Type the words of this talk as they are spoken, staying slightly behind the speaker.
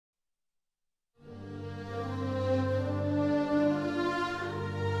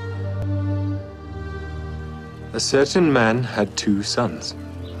certain man had 2 sons.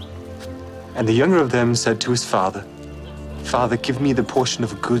 And the younger of them said to his father, Father, give me the portion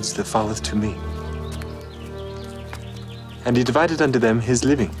of goods that falleth to me. And he divided unto them his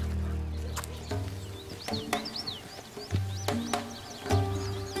living.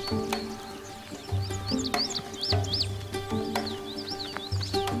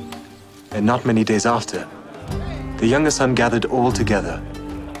 And not many days after, the younger son gathered all together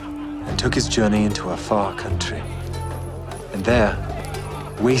and took his journey into a far country, and there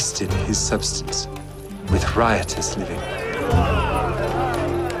wasted his substance with riotous living.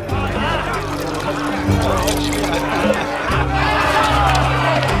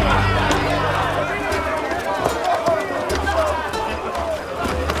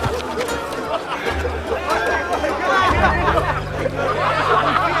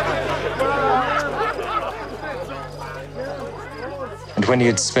 And when he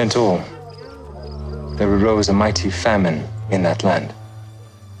had spent all, there arose a mighty famine in that land,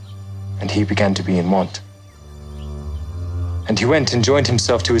 and he began to be in want. And he went and joined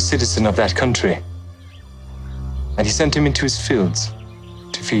himself to a citizen of that country, and he sent him into his fields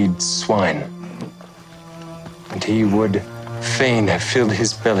to feed swine. And he would fain have filled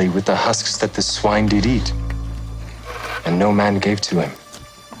his belly with the husks that the swine did eat, and no man gave to him.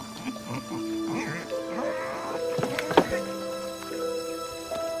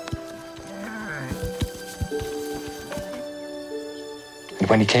 And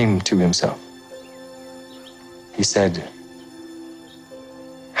when he came to himself, he said,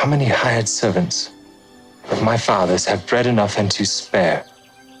 how many hired servants of my father's have bread enough and to spare?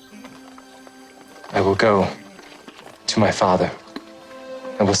 I will go to my father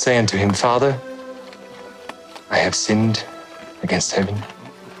and will say unto him, Father, I have sinned against heaven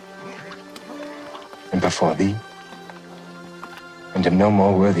and before thee, and am no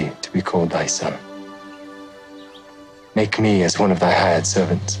more worthy to be called thy son. Make me as one of thy hired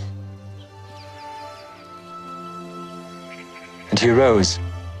servants. And he arose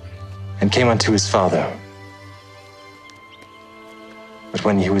and came unto his father. But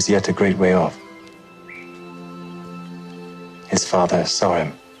when he was yet a great way off, his father saw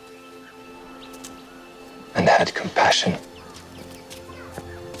him and had compassion,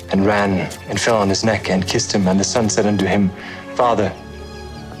 and ran and fell on his neck and kissed him. And the son said unto him, Father,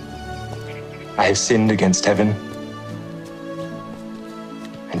 I have sinned against heaven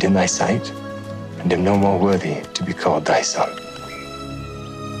and in thy sight, and am no more worthy to be called thy son.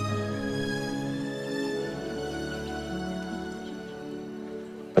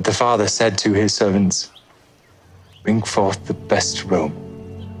 But the father said to his servants, bring forth the best robe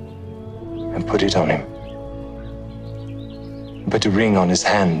and put it on him. And put a ring on his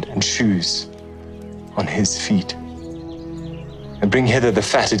hand and shoes on his feet. And bring hither the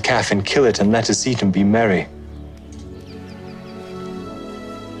fatted calf and kill it, and let us eat and be merry.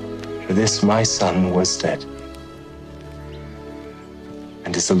 For this my son was dead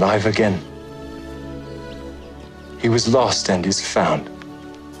and is alive again. He was lost and is found.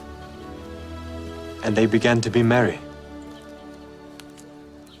 And they began to be merry.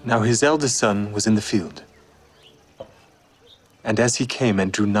 Now his eldest son was in the field. And as he came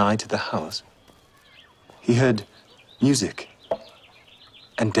and drew nigh to the house, he heard music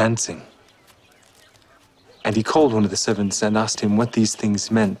and dancing. And he called one of the servants and asked him what these things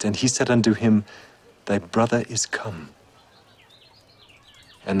meant. And he said unto him, thy brother is come,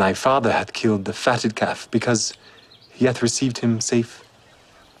 and thy father hath killed the fatted calf, because he hath received him safe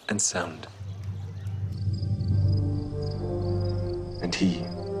and sound. And he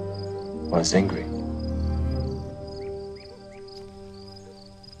was angry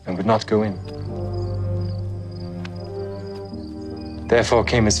and would not go in. Therefore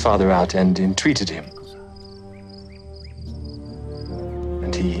came his father out and entreated him.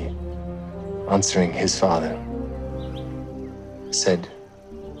 And he, answering his father, said,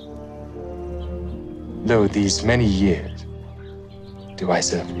 lo, these many years do I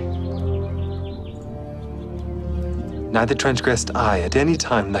serve thee. Neither transgressed I at any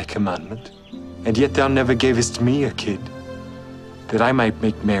time thy commandment, and yet thou never gavest me a kid, that I might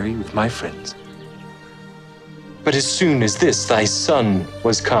make merry with my friends. But as soon as this thy son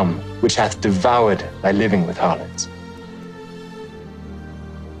was come, which hath devoured thy living with harlots,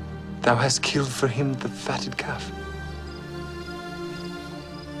 thou hast killed for him the fatted calf.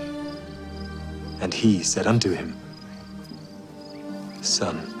 And he said unto him,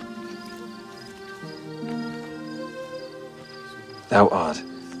 Son, thou art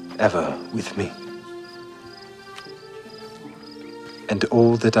ever with me, and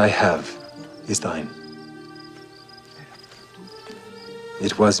all that I have is thine.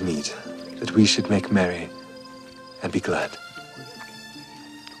 It was meet that we should make merry and be glad.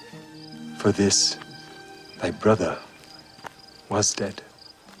 For this, thy brother was dead,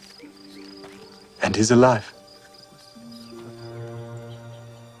 and is alive,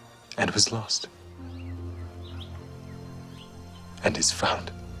 and was lost, and is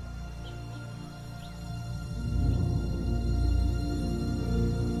found.